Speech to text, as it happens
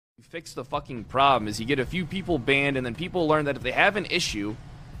fix the fucking problem is you get a few people banned, and then people learn that if they have an issue,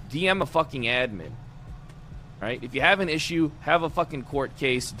 DM a fucking admin. Right? If you have an issue, have a fucking court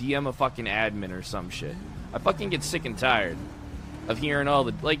case, DM a fucking admin or some shit. I fucking get sick and tired of hearing all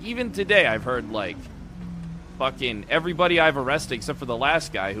the... Like, even today I've heard, like, fucking everybody I've arrested, except for the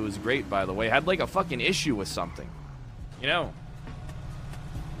last guy, who was great, by the way, had, like, a fucking issue with something. You know?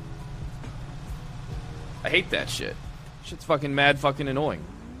 I hate that shit. Shit's fucking mad fucking annoying.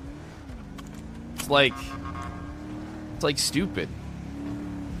 It's like stupid.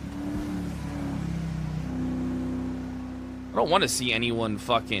 I don't want to see anyone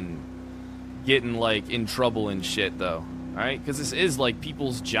fucking getting, like, in trouble and shit, though. Alright? Because this is, like,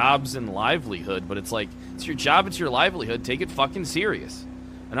 people's jobs and livelihood, but it's like, it's your job, it's your livelihood, take it fucking serious.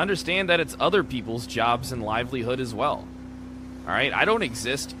 And understand that it's other people's jobs and livelihood as well. Alright? I don't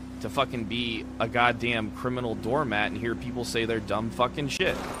exist to fucking be a goddamn criminal doormat and hear people say they're dumb fucking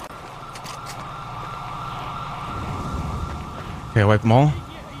shit. Okay, I wiped them all.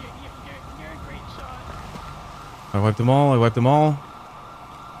 I wiped them all. I wiped them all.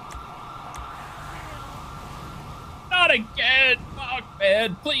 Not again! Fuck,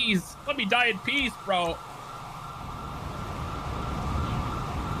 man. Please, let me die in peace, bro.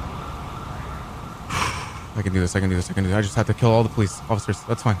 I can do this. I can do this. I can do this. I just have to kill all the police officers.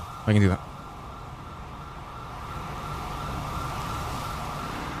 That's fine. I can do that.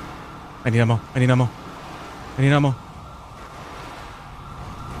 I need ammo. I need ammo. I need ammo.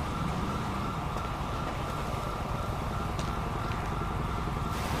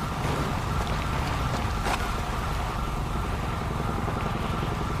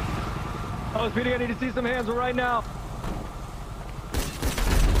 I need to see some hands right now.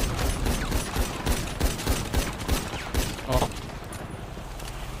 Oh.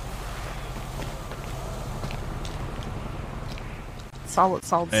 Solid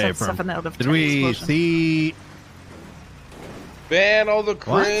hey, stuff out of did we explosion. See? Ban all the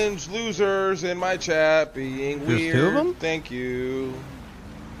cringe losers in my chat being There's weird. 2 of them? Thank you.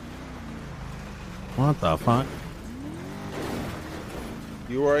 What the fuck?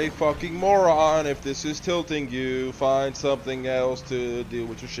 You are a fucking moron if this is tilting you. Find something else to do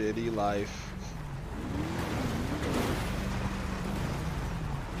with your shitty life.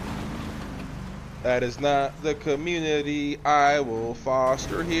 That is not the community I will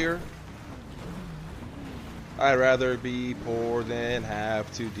foster here. I'd rather be poor than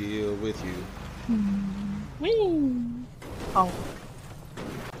have to deal with you. Oh.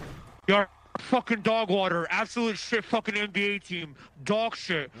 You're fucking dog water. Absolute shit fucking NBA team. Dog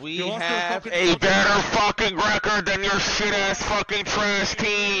shit. We have a better fucking record than your shit ass fucking trash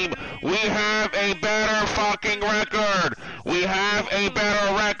team. We have a better fucking record. We have a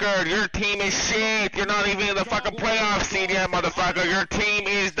better record. Your team is shit. You're not even in the fucking playoffs seed yet, motherfucker. Your team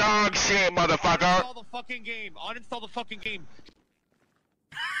is dog shit, motherfucker. Uninstall the fucking game. Uninstall the fucking game.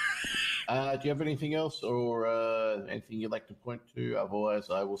 Do you have anything else or anything you'd like to point to?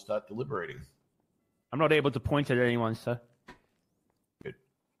 Otherwise, I will start deliberating. I'm not able to point at anyone, sir. Good.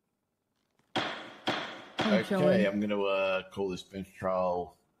 Okay, I'm going to call this bench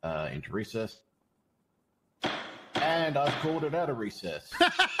trial into recess. And I've called it out of recess.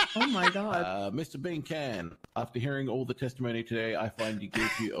 Oh my god. Mr. Bean-Can, after hearing all the testimony today, I find you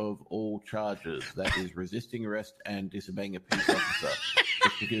guilty of all charges. That is resisting arrest and disobeying a peace officer.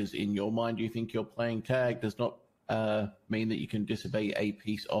 Just because in your mind you think you're playing tag does not mean that you can disobey a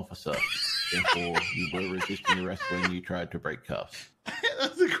peace officer. Therefore, you were resisting arrest when you tried to break cuffs.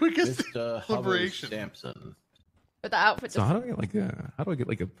 That's the quickest Mr. liberation. Sampson. But the outfit. So how do I get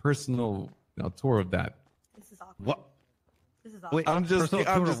like a personal tour of that? This is awkward. What? This is awkward. Wait, I'm just kidding.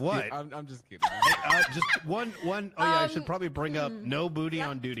 I'm just kidding. Just one. Oh yeah, I should probably bring up no booty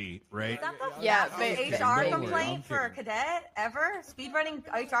on duty, right? Yeah, HR complaint for a cadet ever? Speedrunning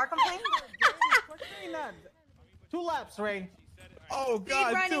HR complaint? 2 laps, Ray. Oh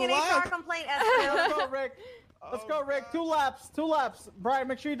god, Speedrunning 2 an laps. HR complaint as Let's go, Rick. Let's go, Rick. 2 laps. 2 laps. Brian,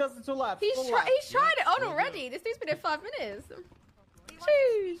 make sure he does the 2 laps. He's tried it on already. This dude's been here 5 minutes.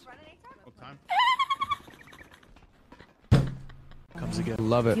 Jeez. What time? Comes again.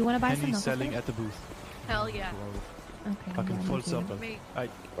 Love it. You want to buy some Penny selling at the booth. Hell yeah. Okay. Fucking full circle.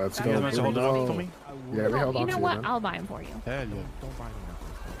 Let's go. go. Hold it up for me. Yeah, we held on to you know what? I'll buy them for you. Hell yeah. Don't buy them.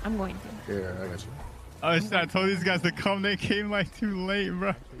 I'm going to. Yeah, I got you. I told these guys to come. They came like too late,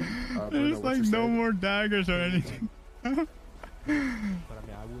 bro. There's like no more daggers or anything. But I mean,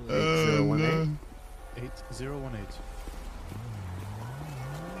 I will. 8018. 8018.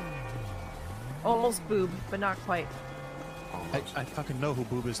 Almost boob, but not quite. I fucking know who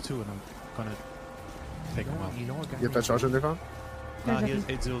Boob is too, and I'm gonna take him out. You get that charger they found? Nah, he has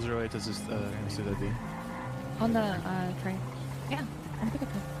 8008 as his MC ID. On the train. Yeah, on the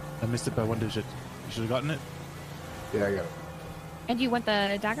pickup truck. I missed it by 1 digit. You should have gotten it. Yeah, I got it. And you want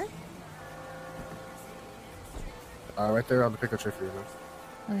the dagger? Right there on the pickup truck for you.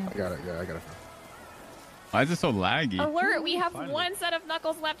 Oh, yeah. I got it. Yeah, I got it. Why is it so laggy? Alert! We have one set of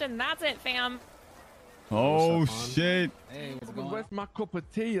knuckles left, and that's it, fam. Oh shit! Hey, where's my cup of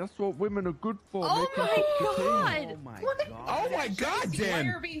tea? That's what women are good for. Oh my god! Oh my god! Oh my god, Dan! Why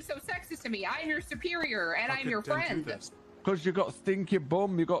are you being so sexist to me? I'm your superior, and I'm your friend. Because you got stinky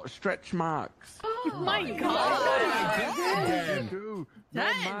bum, you got stretch marks. Oh my god! No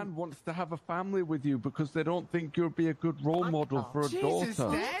man wants to have a family with you because they don't think you'll be a good role model for a daughter.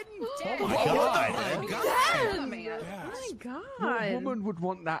 Oh my God! Oh my god! No woman would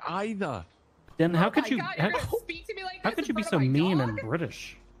want that either. Then how could you? How could you be so mean and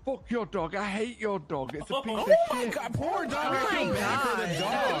British? Fuck your dog. I hate your dog. It's a piece of shit. God, poor dog. I feel bad for the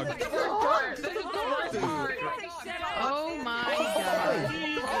dog. Oh my god.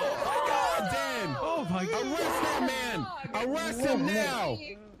 Oh my god, Dan. Oh my god. Arrest that man. Arrest him now.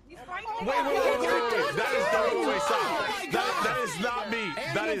 Wait. That is no way. Stop. That is not me.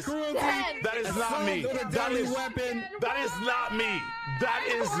 That is not me. That is not me. That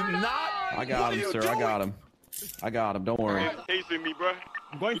is not. I got him, sir. I got him. Don't worry. Chasing me, bro.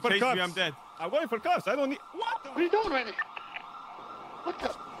 I'm going for cuffs. I'm dead. I'm going for cuffs. I don't need. What are you doing, Randy? What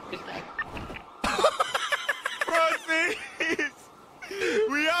the? Francis!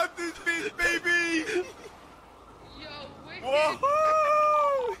 We have this bitch, baby!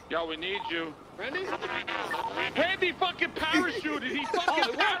 Whoa! Yo, we need you. Randy? Randy fucking parachuted. He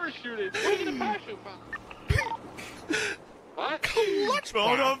fucking parachuted. Where's the parachute from? What? Clutch.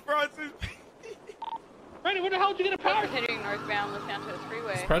 Hold on, Francis. Randy, where the hell did you get a parachute? Heading northbound Los Santos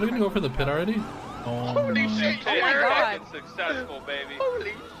Freeway. Is Prada gonna go for the pit already? Holy shit! Oh my god! Successful, baby.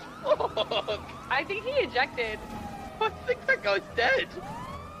 Holy I think he ejected. I think that guy's dead.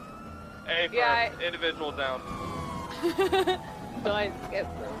 Hey, Yeah, individual down. Nice, get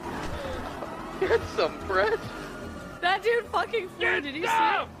some bread. That dude fucking flew. Did you see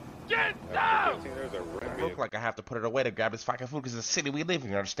it? Get down! Look like I have to put it away to grab this fucking food because it's the city we live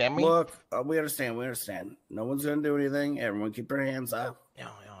in. You understand me? Look, we understand. No one's gonna do anything. Everyone keep your hands up. Yeah.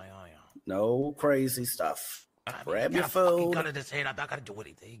 No crazy stuff. Grab your food.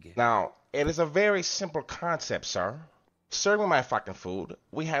 Now, it is a very simple concept, sir. Serve me my fucking food.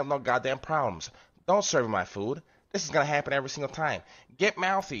 We have no goddamn problems. Don't serve me my food. This is gonna happen every single time. Get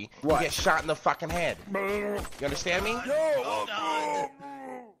mouthy, you get shot in the fucking head. You understand me? No.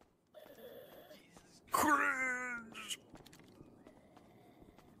 Cringe.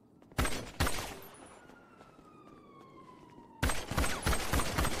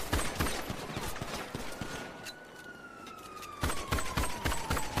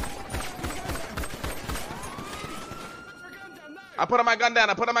 I put my gun down.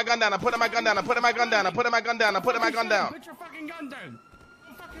 Put your fucking gun down. Put my gun down. Put your fucking move. Put your fucking hands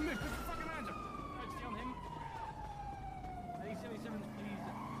up. Stay on him.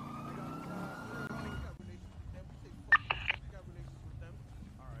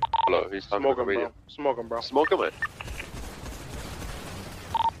 Hello, he's smoking, bro. Smoking, man.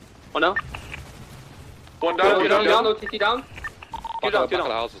 One down. One down. No TT down. Get down.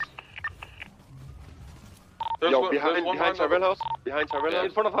 Houses. Yo, behind Tyrell house. Behind Tyrell house.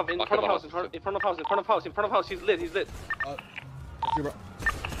 In front of house. He's lit. He's lit.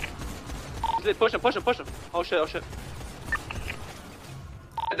 Push him. Oh shit.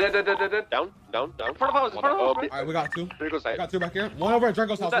 Dead. Down. In front of house. Alright, we got two. We got two back here. One over at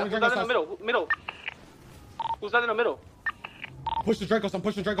Draco's house. Who's that in the middle? Who's that in the middle? Push the Draco's. I'm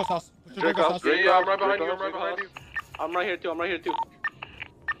pushing Draco's house. Yeah, I'm right behind you. I'm right here too.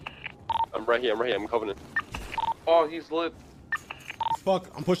 I'm right here. I'm Covenant. Oh, he's lit. Fuck,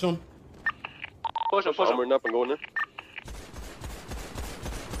 I'm pushing him. Push him. I'm running up and going in.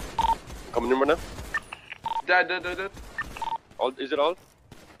 Coming in right now. Dead. All, is it all? Is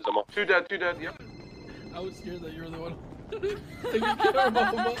it all? Two dead, yep. I was scared that you were the one.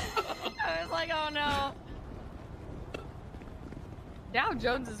 I was like, oh no. Now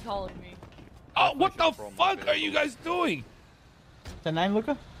Jones is calling me. Oh, what the fuck are you guys doing? 10-9,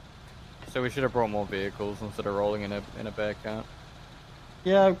 Luca? So we should have brought more vehicles instead of rolling in a bear count.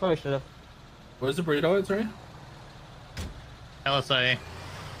 Yeah, we probably should have. Where's the burrito at, sorry? LSA.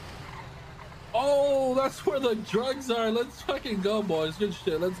 Oh, that's where the drugs are. Let's fucking go, boys. Good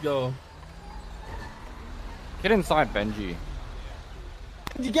shit. Let's go. Get inside, Benji.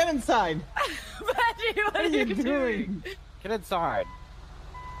 You get inside. Benji, what are you doing? Get inside.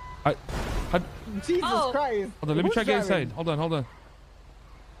 Jesus Christ. Hold on, let me try to get inside. Hold on.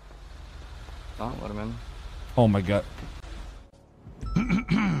 Oh, let him in. Oh my god.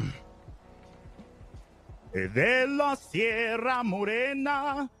 De la Sierra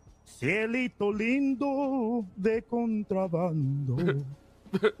Morena, cielito lindo de contrabando.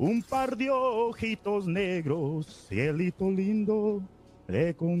 Un par de ojitos negros, cielito lindo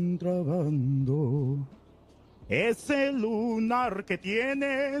de contrabando. Ese lunar que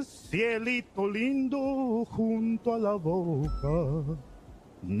tienes, cielito lindo, junto a la boca.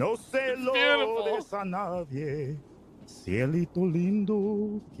 No se lo des a nadie, cielito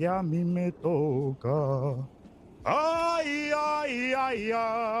lindo, que a mí me toca. Ay, ay, ay,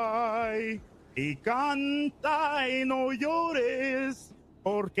 ay, y canta y no llores,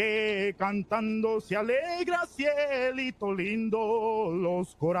 porque cantando se alegra, cielito lindo,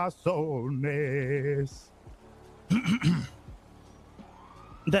 los corazones.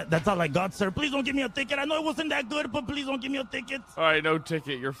 That's all I got, sir. Please don't give me a ticket. I know it wasn't that good, but please don't give me a ticket. All right, no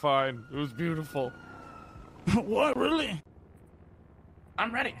ticket. You're fine. It was beautiful. What, really?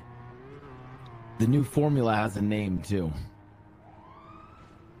 I'm ready. The new formula has a name, too.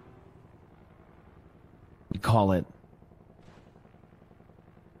 We call it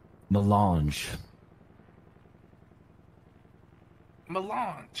Melange.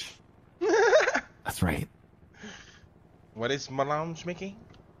 Melange. That's right. What is Melange, Mickey?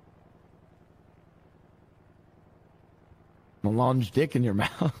 Melange dick in your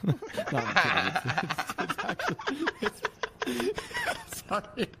mouth. No, I'm kidding. It's actually...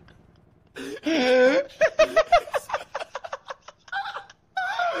 sorry.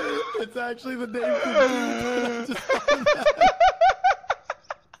 It's actually the name for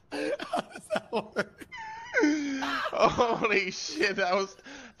How does that work? Holy shit, that was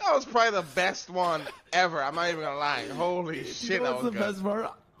probably the best one ever. I'm not even gonna lie. Holy shit, that was the good. best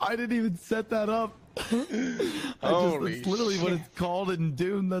part? I didn't even set that up. It's literally what it's called in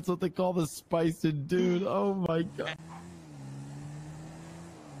Dune. That's what they call the spice in Dune. Oh my god.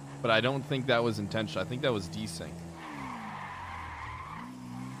 But I don't think that was intentional. I think that was desync.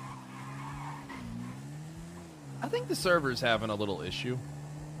 I think the server's having a little issue.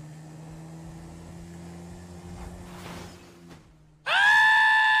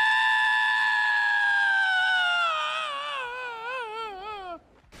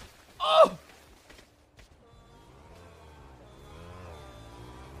 Oh!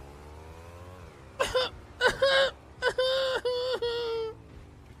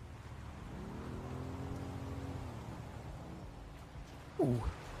 Ooh.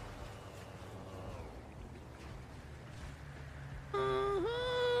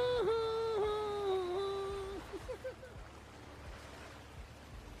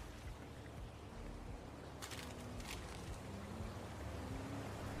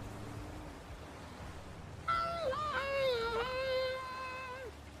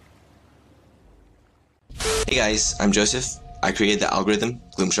 Hey guys, I'm Joseph. I created the algorithm,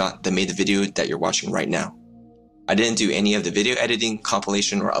 Gloomshot, that made the video that you're watching right now. I didn't do any of the video editing,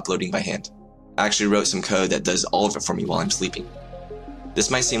 compilation, or uploading by hand. I actually wrote some code that does all of it for me while I'm sleeping.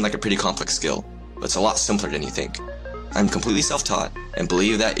 This might seem like a pretty complex skill, but it's a lot simpler than you think. I'm completely self-taught and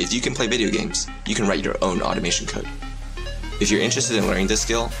believe that if you can play video games, you can write your own automation code. If you're interested in learning this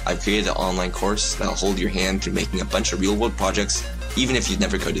skill, I've created an online course that'll hold your hand through making a bunch of real-world projects, even if you've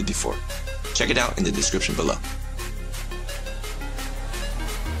never coded before. Check it out in the description below.